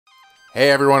Hey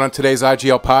everyone, on today's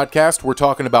IGL podcast, we're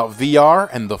talking about VR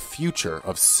and the future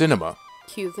of cinema.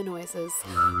 Cue the noises.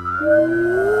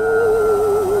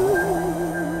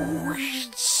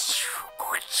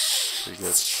 Pretty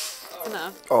good.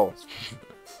 Enough. Oh.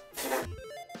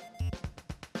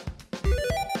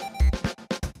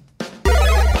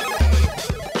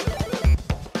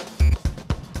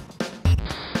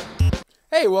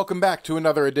 Hey, welcome back to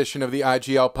another edition of the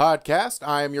IGL podcast.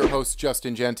 I am your host,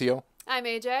 Justin Gentile. I'm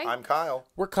AJ. I'm Kyle.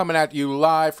 We're coming at you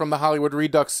live from the Hollywood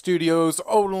Redux studios,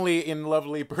 only in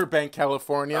lovely Burbank,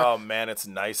 California. Oh man, it's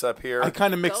nice up here. I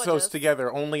kind of mix Gorgeous. those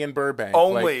together, only in Burbank. It's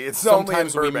only in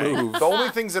sometimes we Burbank. move. The only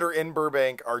things that are in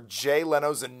Burbank are Jay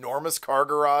Leno's enormous car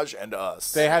garage and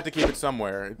us. They had to keep it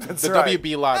somewhere. That's the right.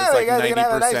 WB lot is Yeah, like you guys can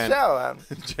have a nice 90%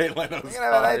 show, Jay Leno's You can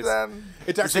have a nice, cars.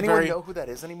 It's Does actually anyone very... know who that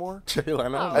is anymore? Jay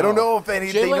Leno? I don't know if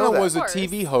any Jay they know Leno that. was a Of course.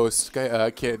 TV host,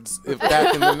 kids,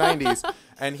 back in the 90s.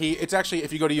 And it's actually,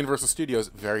 if you go to Universal Studios,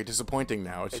 very disappointing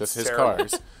now. It's just his terrible.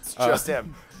 cars. It's just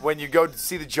him. When you go to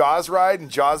see the Jaws ride and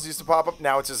Jaws used to pop up,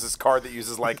 now it's just this car that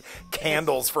uses like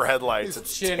candles for headlights. His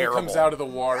It's chin terrible. comes out of the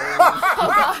water.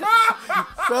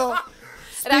 So,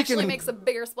 It actually speaking- makes a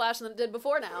bigger splash than it did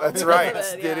before now. That's because right.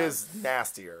 of It is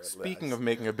nastier. Speaking of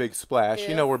making a big splash,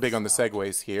 you know we're big on the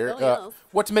segues here. Oh, yes.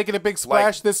 What's making a big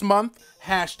splash this month?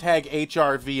 Hashtag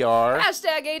HRVR.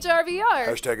 Hashtag HRVR.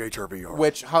 Hashtag HRVR.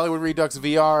 Which Hollywood Redux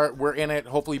VR, we're in it.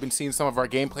 Hopefully you've been seeing some of our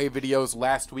gameplay videos.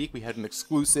 Last week we had an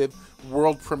exclusive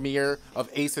world premiere of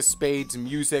Ace of Spades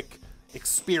music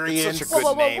experience. It's such a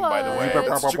good name, by the way. What?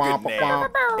 That's such a good name.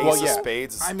 Well, Ace yeah. of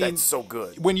Spades, I mean, that's so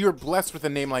good. When you're blessed with a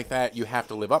name like that, you have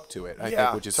to live up to it, I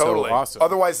think, which is totally. so awesome.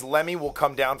 Otherwise, Lemmy will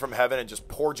come down from heaven and just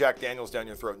pour Jack Daniels down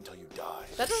your throat until you die.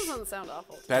 That doesn't sound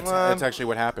awful. That's actually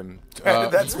what happened.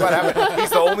 That's what happened. He's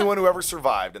the only one who ever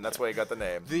survived, and that's why he got the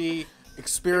name. The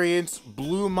experience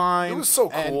blew mine. It was so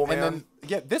cool, and man.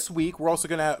 then, this week we're also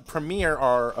going to premiere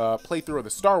our playthrough of the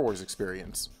Star Wars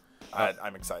experience.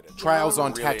 I'm excited. Trials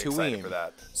on really excited Tatooine. for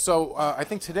that. So I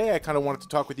think today I kind of wanted to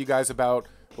talk with you guys about,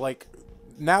 like,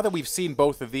 now that we've seen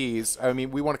both of these, I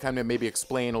mean, we want to kind of maybe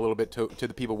explain a little bit to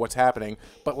the people what's happening,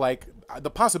 but, like, the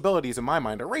possibilities in my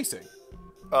mind are racing.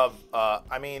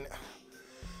 I mean,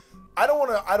 I don't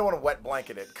want to wet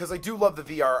blanket it because I do love the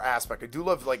VR aspect. I do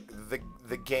love like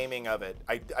the gaming of it.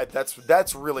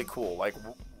 That's really cool. Like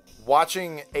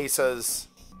watching Asa's,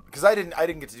 because I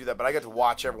didn't get to do that, but I got to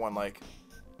watch everyone like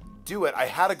do it. I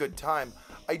had a good time.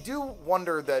 I do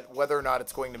wonder that whether or not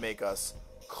it's going to make us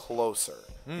closer.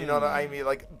 You know what I mean?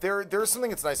 Like there's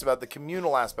something that's nice about the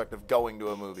communal aspect of going to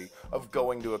a movie, of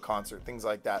going to a concert, things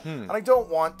like that. And I don't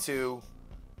want to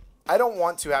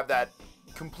have that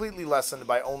completely lessened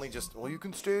by only just, well, you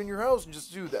can stay in your house and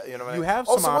just do that. You know what I mean? You have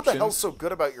also, some what the options. hell's so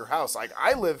good about your house? Like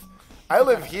I live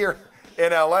here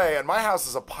in LA, and my house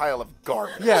is a pile of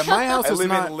garbage. Yeah, my house I is live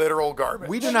not... in literal garbage.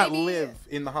 We do But not maybe- live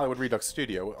in the Hollywood Redux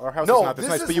studio. Our house No, is not this this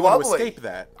nice, is but you want to lovely. escape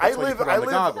that. That's why you put on the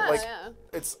goggles. Yeah.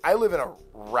 I live in a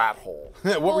rat hole.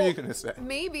 What were you going to say?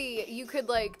 Maybe you could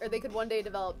or they could one day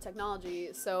develop technology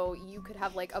so you could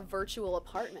have like a virtual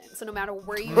apartment. So no matter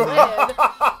where you live,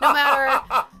 no matter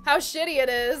how shitty it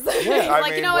is, you're I like,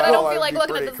 you mean, know what, I well, don't feel that'd like be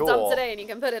looking at pretty this cool. dump today, and you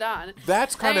can put it on.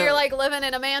 That's kind And of... you're like living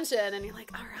in a mansion, and you're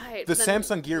like, all right. The But then-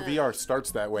 Samsung Gear VR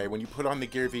starts that way. When you put on the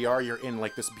Gear VR, you're in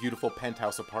like this beautiful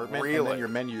penthouse apartment, and then Really? your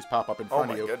menus pop up in front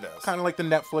my of you. goodness. Kind of like the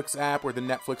Netflix app, where the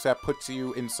Netflix app puts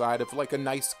you inside of like a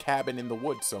nice cabin in the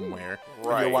woods somewhere. And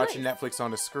Right. you're watching Netflix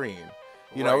on a screen.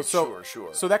 You know, Right, so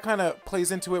sure. So that kind of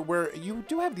plays into it, where you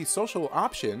do have these social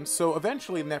options. So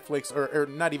eventually, Netflix, or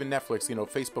not even Netflix, you know,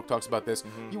 Facebook talks about this.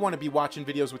 Mm-hmm. You want to be watching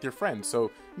videos with your friends.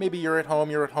 So maybe you're at home.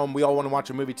 We all want to watch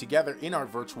a movie together in our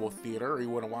virtual theater, or you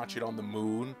want to watch it on the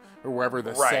moon, or wherever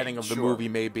the Right, setting of the sure. movie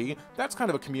may be. That's kind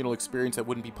of a communal experience that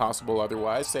wouldn't be possible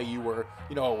otherwise. Say you were,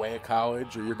 you know, away at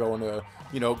college, or you're going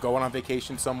on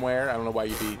vacation somewhere. I don't know why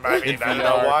you'd be. I in mean, I don't VR.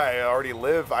 know why. I already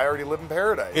live in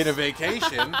paradise. In a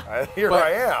vacation. Here But-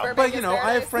 I am. But, you know,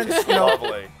 I have friends, you know,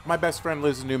 Lovely. my best friend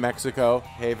lives in New Mexico.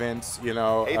 Hey, Vince, you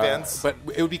know. Hey, Vince. But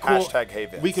it would be cool. Hashtag hey,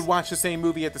 Vince. We could watch the same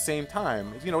movie at the same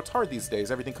time. You know, it's hard these days.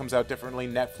 Everything comes out differently.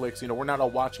 Netflix, you know, we're not all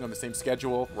watching on the same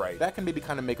schedule. Right. That can maybe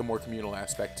kind of make a more communal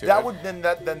aspect to That it. would then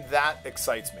that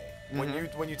excites me.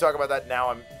 When you talk about that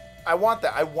now, I want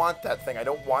that thing. I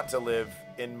don't want to live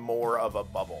in more of a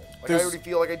bubble. Like There's- I already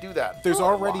feel like I do that. There's a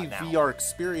lot already now. VR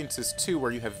experiences too, where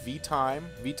you have VTime.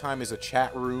 VTime is a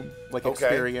chat room Okay.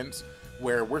 experience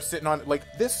where we're sitting on like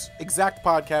this exact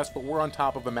podcast, but we're on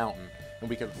top of a mountain. and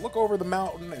we could look over the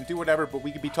mountain and do whatever, but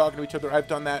we could be talking to each other. I've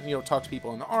done that, and, talk to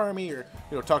people in the army, or,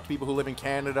 talk to people who live in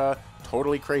Canada.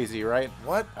 Totally crazy, right?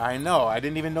 What? I know. I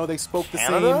didn't even know they spoke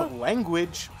Canada? the same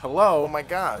language. Hello. Oh my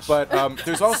gosh. But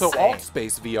there's also Insane.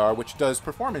 altspacevr, which does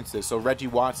performances. So Reggie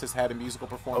Watts has had a musical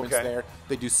performance Okay. there.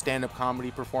 They do stand-up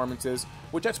comedy performances,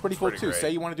 which that's pretty cool pretty too. great.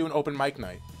 Say you want to do an open mic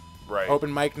night. Right.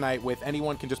 Open mic night with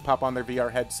anyone can just pop on their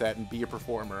VR headset and be a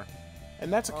performer.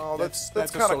 And that's That's a kind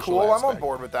of social cool. I'm on aspect.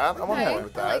 board with that. I'm on Okay, board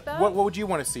with I that. like that. What would you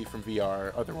want to see from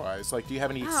VR otherwise? Like, do you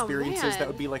have any experiences that man.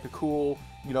 would be like a cool,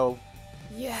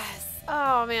 Yes.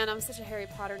 Oh man, I'm such a Harry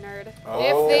Potter nerd. Oh.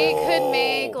 If they could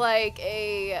make like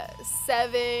a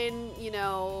 7,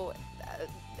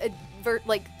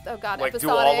 oh god, Like episodic. do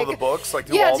all of the books. Like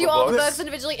do yeah, all do the all books. the books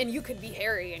individually, and you could be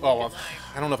Harry. And Oh, you well, could,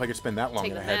 I don't know if I could spend that long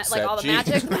take in a the headset. like all the Jeez.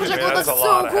 magic. The magic Yeah, would that's look a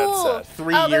lot so of cool. headset.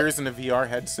 3 Oh, years in a VR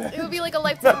headset. It would be like a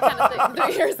lifetime kind of thing.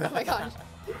 3 years. Oh my gosh.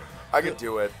 I could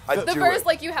do it. I'd The do first,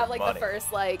 it. you have the Money. first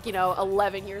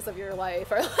 11 years of your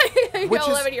life, or Which is-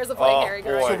 11 years of playing Oh, Harry.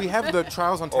 boy. So we have the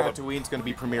Trials on Oh. Tatooine is going to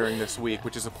be premiering this week,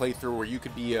 which is a playthrough where you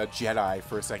could be a Jedi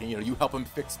for a second. You help him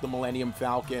fix the Millennium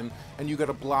Falcon, and you got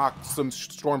to block some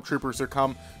stormtroopers or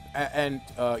come. And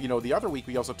the other week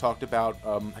we also talked about,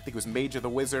 I think it was Mage of the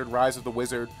Wizard, Rise of the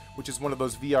Wizard, which is one of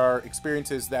those VR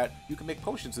experiences that you can make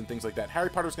potions and things like that. Harry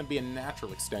Potter is going to be a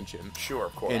natural extension. Sure,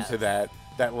 of course. Into that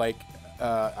that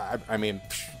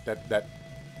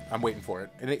I'm waiting for it.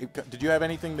 And did you have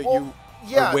anything that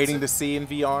you are waiting to see in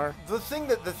VR? The thing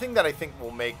that I think will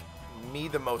make me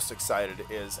the most excited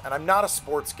is, and I'm not a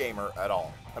sports gamer at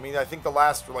all. I mean, I think the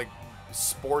last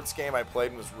sports game I played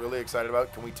and was really excited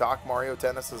about. Can we talk Mario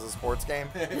Tennis as a sports game?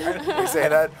 Can we say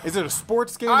that? Is it a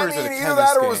sports game I or is mean, it a either tennis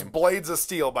that or game? it was Blades of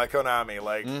Steel by Konami.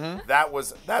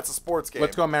 That's a sports game.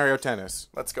 Let's go Mario Tennis.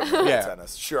 Let's go Mario Yeah.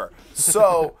 Tennis. Sure.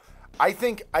 So I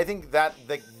think that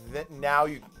now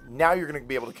you're going to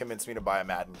be able to convince me to buy a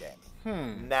Madden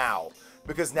game. Now,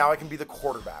 because now I can be the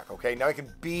quarterback. Okay, now I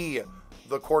can be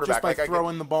the quarterback. Just by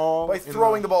throwing the ball. By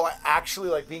throwing the ball,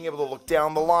 actually being able to look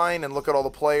down the line and look at all the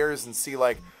players and see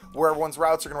where everyone's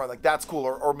routes are going to run. That's cool.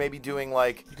 Or maybe doing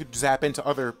you could zap into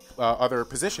other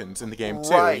positions in the game too.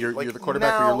 Right. You're the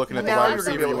quarterback, but you're looking at the wide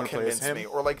receiver. You want to play as him. me.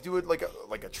 Or do it like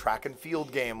a track and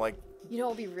field game. You know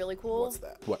what would be really cool? What's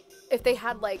that? What? If they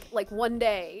had one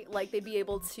day, they'd be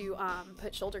able to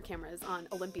put shoulder cameras on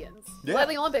Olympians. Yeah. Like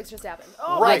the Olympics just happened.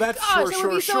 Oh Right. my That's gosh, sure, it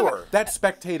would be so sure. That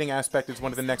spectating aspect is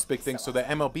one of the next big things. So the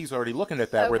MLB's already looking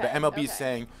at that, where the Okay, MLB's okay.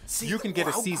 saying See, you can get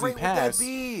a how season great would that pass.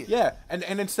 be? Yeah, and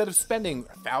instead of spending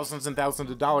thousands and thousands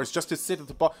of dollars just to sit at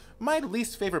the ball, my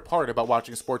least favorite part about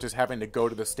watching sports is having to go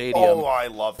to the stadium. Oh, I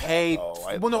love that. Pay.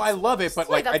 Oh, Well, no, I love it, but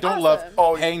Wait, I that's don't awesome.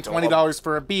 love paying $20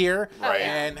 for a beer Right.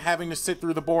 and having to sit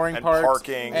through the boring And parts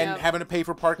parking. and Yep. having to pay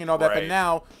for parking and all that. But Right.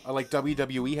 now,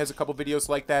 WWE has a couple videos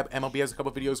like that. MLB has a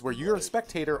couple videos where you're a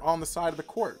spectator on the side of the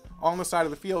court, on the side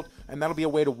of the field, and that'll be a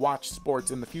way to watch sports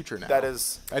in the future now. That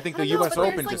is. I think I the don't know, U.S. but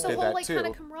there's, Open just the did whole, that too. kind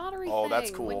of camaraderie Oh, thing,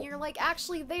 that's cool. when you're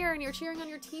actually there and you're cheering on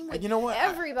your team with You know what?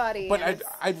 everybody. But and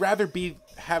I'd rather be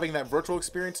having that virtual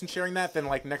experience and sharing that than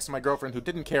next to my girlfriend who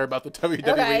didn't care about the WWE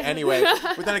Okay. anyway.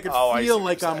 But then I could Oh, I see feel what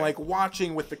like you're I'm saying.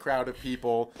 watching with the crowd of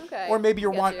people. Okay, Or maybe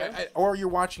you're I get you. or you're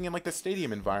watching in the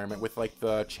stadium environment with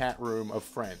the chat room of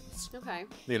friends. Okay.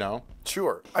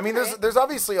 Sure. I mean, Alright. there's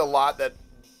obviously a lot that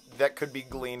could be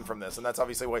gleaned from this, and that's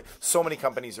obviously why so many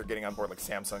companies are getting on board. Like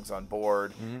Samsung's on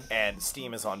board, and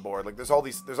Steam is on board. There's all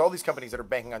these companies that are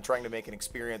banking on trying to make an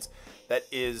experience that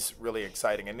is really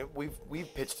exciting. And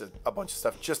we've pitched a bunch of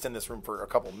stuff just in this room for a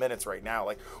couple minutes right now.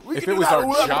 If it was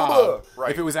our job,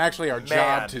 right? if it was actually our Man,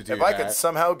 job to do if that, I could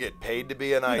somehow get paid to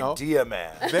be an know. idea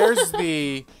man. there's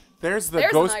the There's an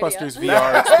Ghostbusters idea.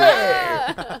 VR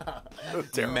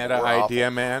experience. Terrible. Meta We're idea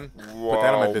awful. man. Put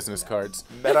that on my Whoa. business cards.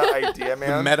 Meta idea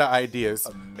man. Meta ideas.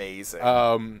 Amazing.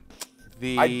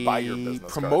 The I'd buy your business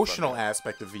card promotional from you.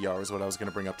 aspect of VR is what I was going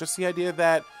to bring up. Just the idea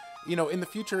that, in the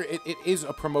future, it is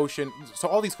a promotion. So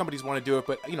all these companies want to do it,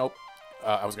 but,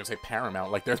 I was going to say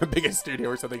Paramount, like they're the biggest studio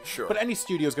or something. Sure. But any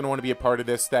studio is going to want to be a part of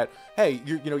this that, hey,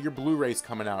 your Blu-ray's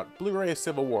coming out. Blu-ray of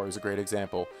Civil War is a great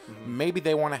example. Maybe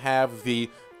they want to have the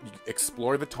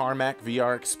explore the tarmac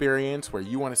VR experience where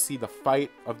you want to see the fight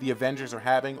of the Avengers are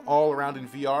having all around in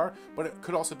VR, but it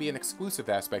could also be an exclusive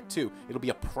aspect too. It'll be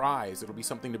a prize. It'll be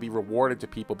something to be rewarded to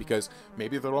people because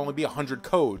maybe there'll only be 100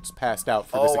 codes passed out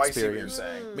for this I see what you're experience.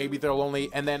 saying. Maybe there'll only,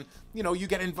 and then, you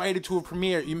get invited to a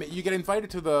premiere. You get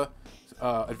invited to the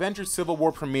Avengers Civil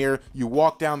War premiere. You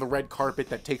walk down the red carpet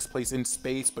that takes place in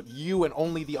space, but you and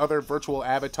only the other virtual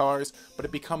avatars, but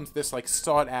it becomes this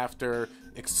sought after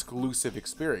exclusive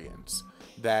experience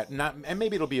that and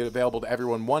maybe it'll be available to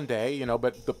everyone one day,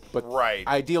 but Right.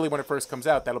 ideally when it first comes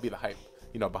out, that'll be the hype.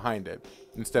 behind it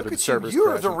instead of Look the at servers.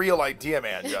 You're the crashing. real idea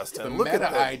man, Justin. The Look meta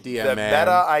at idea the man.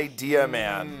 meta idea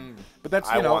man. But that's,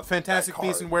 I want Fantastic that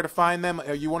Beasts card. and where to find them.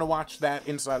 You want to watch that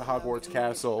inside Hogwarts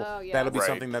Castle. Oh, yeah. That'll be Right.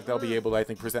 something that they'll be able to, I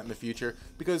think, present in the future.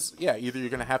 Because, yeah, either you're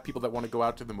going to have people that want to go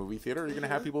out to the movie theater or you're going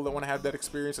to have people that want to have that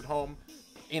experience at home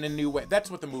in a new way. That's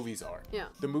what the movies are. Yeah.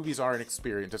 The movies are an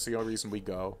experience. That's the only reason we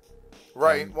go.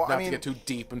 Right. And Well, not I mean, to get too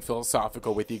deep and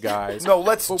philosophical with you guys. no,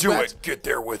 let's But do that's- it. Get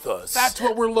there with us. That's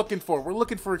what we're looking for. We're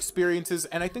looking for experiences,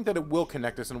 and I think that it will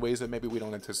connect us in ways that maybe we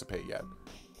don't anticipate yet.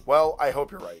 Well, I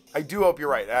hope you're right. I do hope you're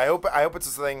right. I hope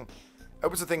it's a thing. I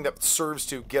hope it's a thing that serves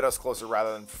to get us closer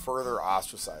rather than further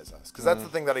ostracize us. Because that's the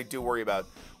thing that I do worry about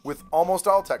with almost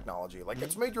all technology. Like,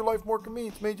 it's made your life more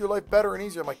convenient. It's made your life better and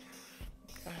easier. I'm like,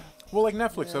 Well, like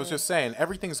Netflix, I was just saying,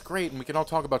 everything's great, and we can all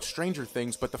talk about Stranger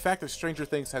Things, but the fact that Stranger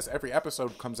Things has every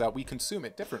episode comes out, we consume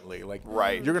it differently. Like,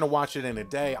 Right. You're going to watch it in a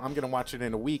day, I'm going to watch it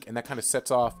in a week, and that kind of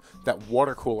sets off that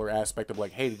water cooler aspect of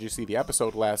like, hey, did you see the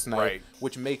episode last night? Right.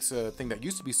 Which makes a thing that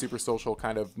used to be super social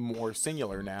kind of more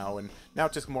singular now, and now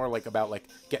it's just more like about like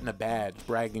getting a badge,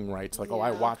 bragging rights, like, oh,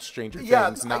 I Yeah. watched Stranger yeah,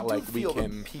 Things, not I like do we feel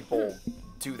can... that people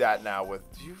do that now with...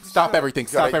 Stop everything,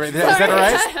 You gotta- stop everything. Is that all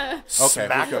right? Okay, Smack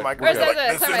we're the good. microphone. Where's Like,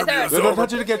 that? this Sorry, interview's sorry. No, over.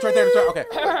 don't you get right there. Okay.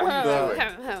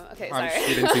 Okay, I'm sorry.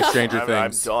 you didn't see Stranger I'm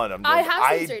Things. done. I'm done. I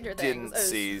have seen Stranger Things. didn't It was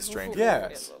see Stranger Yeah,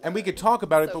 Things. and we could talk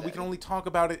about it, So but we good. can only talk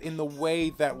about it in the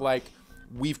way that, like,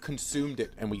 we've consumed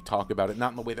it and we talk about it,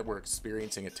 not in the way that we're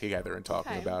experiencing it together and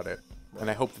talking Okay. about it.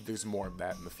 And I hope that there's more of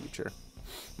that in the future.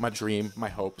 My dream, my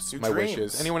hopes, Your my dreams.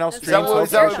 wishes. Anyone else Is Is that, dreams, what, hopes,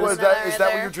 is, that, wishes? what, is, that, is Right that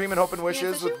what there. your dream and hope and wishes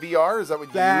Yes, with issue? VR? Is that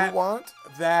what That- you want?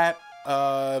 That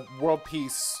world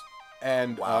peace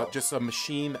and Wow. just a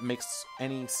machine that makes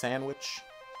any sandwich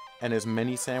and as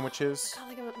many sandwiches. God,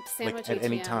 like a sandwich at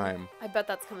any ATM. time. I bet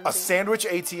that's coming A soon. sandwich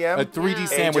ATM? A 3D Yeah.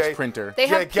 sandwich AJ, printer. They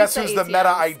have guess pizza who's the ATMs meta and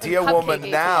idea cupcake woman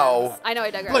ATMs. now? I know,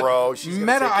 I digress. Look, Bro, she's gonna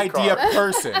meta take your idea car.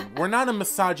 person. We're not a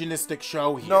misogynistic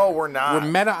show here. No, we're not. We're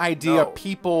meta idea No.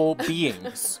 people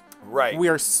beings. Right. We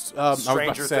are. I was about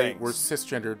Stranger to say Things. we're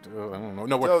cisgendered. I don't know.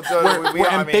 No, we're, No, we're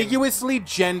I mean- ambiguously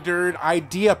gendered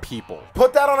idea people.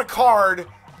 Put that on a card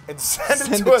and send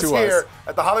Send it to us it to here us.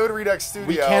 at the Hollywood Redux studio.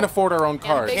 We can't afford our own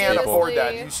cards. Can't Ambiguously- afford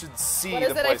that. You should see What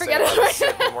is the it? I place forget they it. let us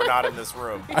sit when we're not in this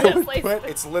room. I would Like- put-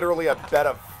 It's literally a bed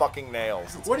of fucking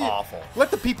nails. It's what do you? awful.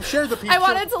 Let the people share the people. I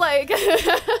wanted to like.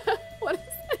 What is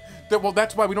it? Well,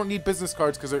 that's why we don't need business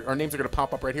cards because our names are going to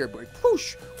pop up right here. But like,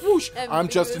 whoosh, whoosh. I'm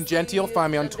Justin Gentile.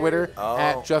 Find me on Twitter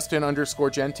at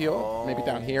Justin_Gentile. Maybe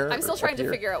down here. I'm still or trying up to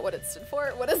here. figure out what it stood for.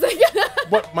 What is it?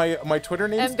 What my Twitter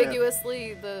name is?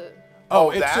 Ambiguously the. Oh, Oh,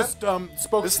 it's that? just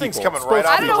spokespeople. This thing's coming right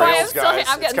I off don't the know why rails, I'm still- guys.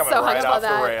 I'm It's getting coming so right hyped off on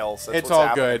that. the rails. That's It's what's all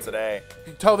happening good. today.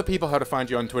 Tell the people how to find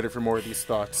you on Twitter for more of these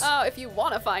thoughts. Oh, if you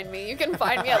want to find me, you can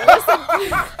find me at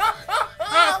Listen.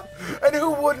 And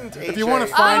who wouldn't? If you want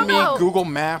to find me, know. Google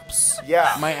Maps.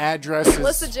 Yeah. My address is.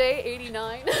 Lissa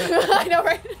J89. I know,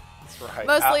 right? That's right.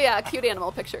 Mostly cute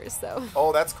animal pictures. So.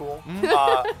 Oh, that's cool.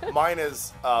 Mine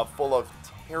is full of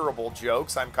terrible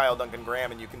jokes. I'm Kyle Duncan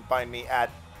Graham, and you can find me at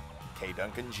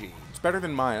KDuncanG. It's better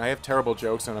than mine. I have terrible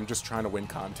jokes, and I'm just trying to win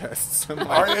contests. I'm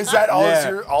like, Is that all,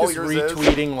 yeah, all just yours is?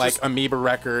 retweeting like Just Amoeba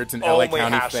Records and LA only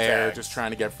County Fair, hashtags. just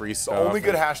trying to get free the stuff. only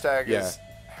good and hashtag yeah. is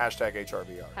hashtag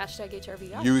HRVR. Hashtag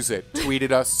HRVR. Use it. Tweet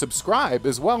at us. Subscribe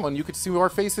as well, and you can see our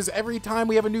faces every time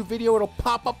we have a new video. It'll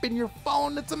pop up in your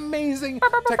phone. It's amazing.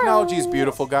 Technology is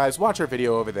beautiful, guys. Watch our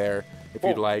video over there if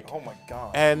you'd like. Oh my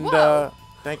god. And Whoa.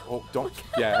 don't.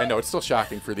 Yeah, I know it's still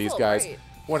shocking for these Oh, guys. right.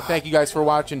 I want to thank you guys for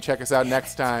watching. Check us out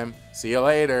next time. See you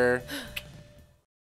later.